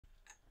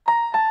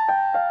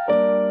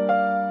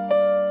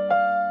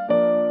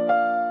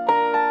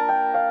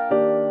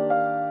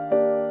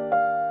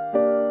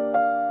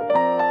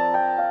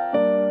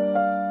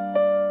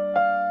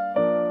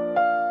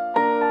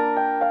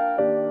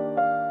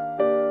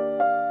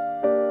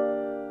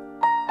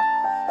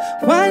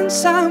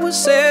Once I was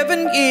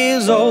 7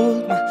 years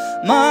old, my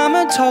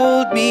mama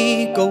told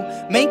me, go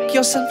make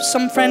yourself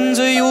some friends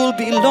or you'll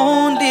be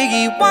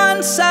lonely.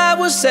 Once I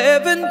was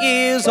 7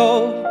 years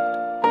old.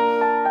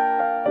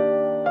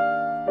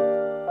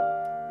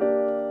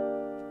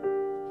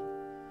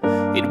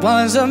 It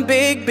was a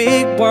big,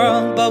 big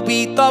world, but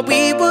we thought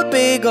we were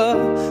bigger,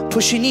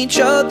 pushing each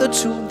other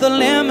to the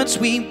limits.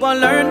 We were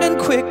learning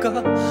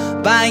quicker.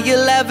 By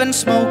 11,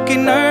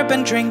 smoking herb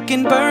and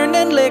drinking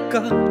burning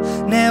liquor.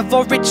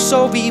 Never rich,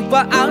 so we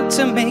were out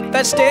to make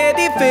that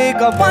steady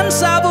figure.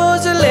 Once I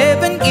was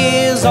 11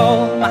 years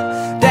old, my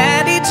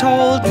daddy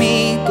told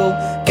me, go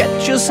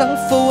get yourself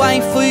a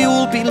wife or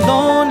you'll be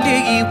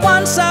lonely.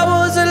 Once I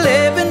was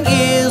 11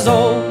 years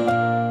old.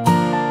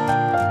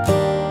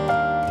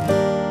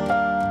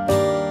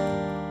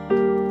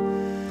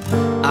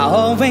 I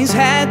always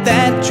had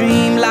that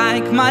dream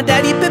like my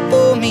daddy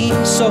before me.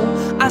 So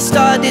I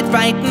started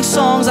writing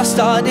songs, I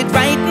started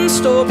writing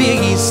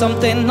stories.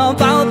 Something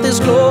about this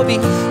glory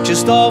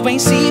just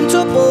always seemed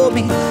to bore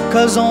me,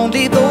 'cause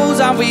only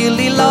those I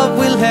really love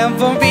will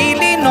ever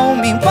really know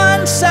me.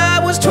 Once I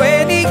was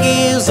 20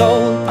 years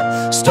old,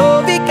 my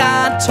story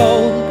got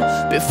told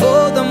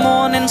before the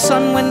morning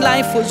sun when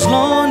life was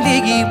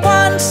lonely.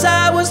 Once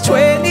I was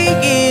 20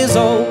 years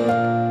old.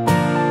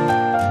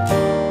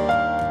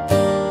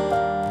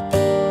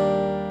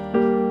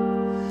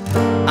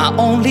 I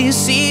only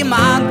see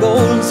my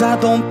goals, I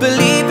don't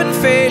believe in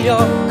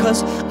failure,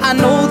 'cause I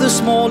know the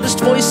smallest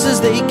voices,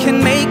 they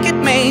can make it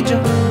major.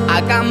 I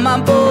got my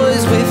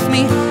boys with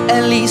me,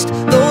 at least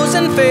those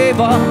in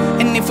favor.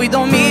 And if we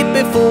don't meet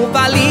before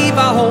I leave,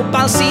 I hope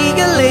I'll see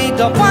you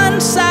later.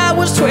 Once I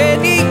was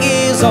 20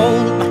 years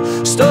old, my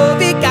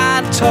story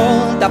got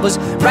told. I was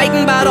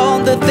writing about all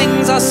the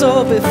things I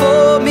saw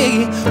before me.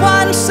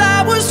 Once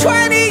I was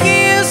 20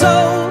 years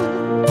old.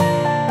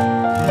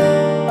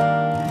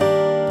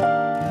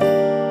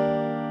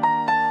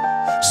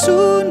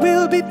 Soon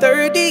we'll be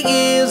 30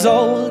 years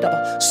old.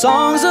 Our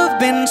songs have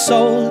been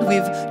sold.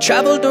 We've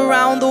traveled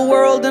around the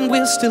world and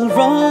we're still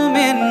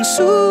roaming.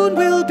 Soon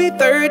we'll be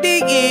 30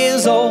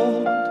 years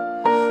old.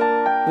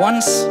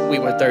 Once we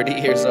were 30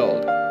 years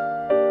old.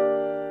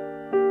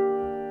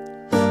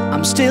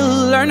 I'm still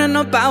learning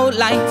about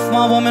life.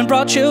 My woman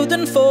brought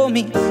children for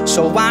me,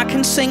 so I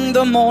can sing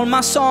them all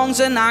my songs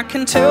and I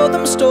can tell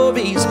them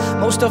stories.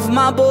 Most of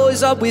my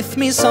boys are with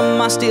me,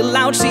 some are still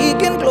out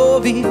seeking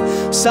glory.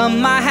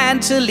 Some I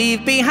had to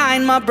leave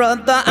behind, my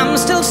brother, I'm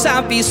still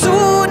sappy.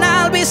 Soon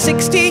I'll be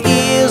 60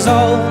 years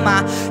old.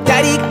 My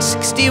daddy got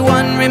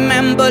 61.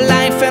 Remember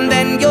life and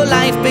then your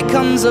life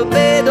becomes a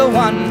better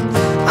one.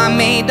 I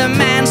made a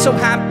man so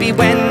happy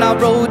when I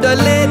wrote a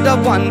letter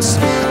once.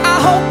 I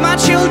hope my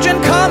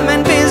children come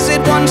and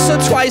visit once or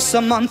twice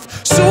a month.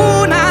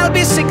 Soon I'll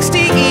be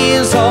 60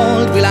 years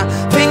old. Will I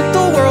think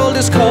the world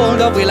is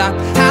cold, or will I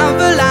have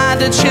a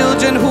lot of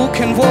children who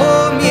can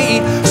warm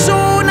me?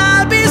 Soon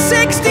I'll be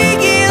 60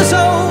 years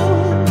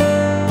old.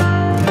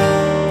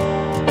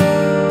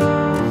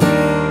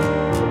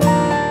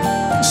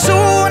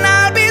 Soon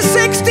I'll be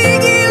 60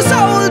 years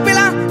old.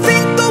 Will I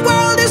think the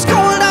world is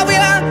cold, or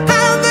will I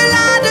have a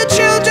lot of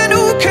children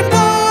who can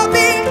warm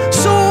me?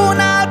 Soon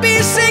I'll be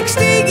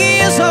 60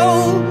 years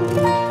old.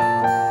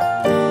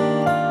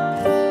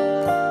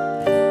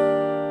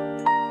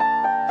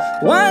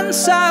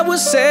 Once I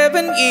was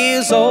 7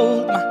 years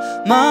old, my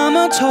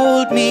mama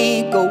told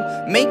me, go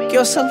make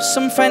yourself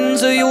some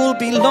friends or you'll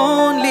be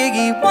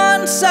lonely.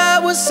 Once I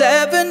was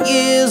 7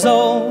 years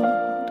old.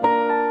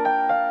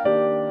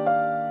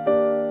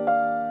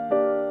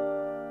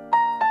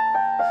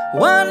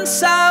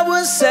 Once I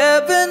was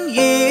 7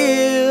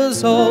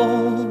 years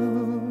old.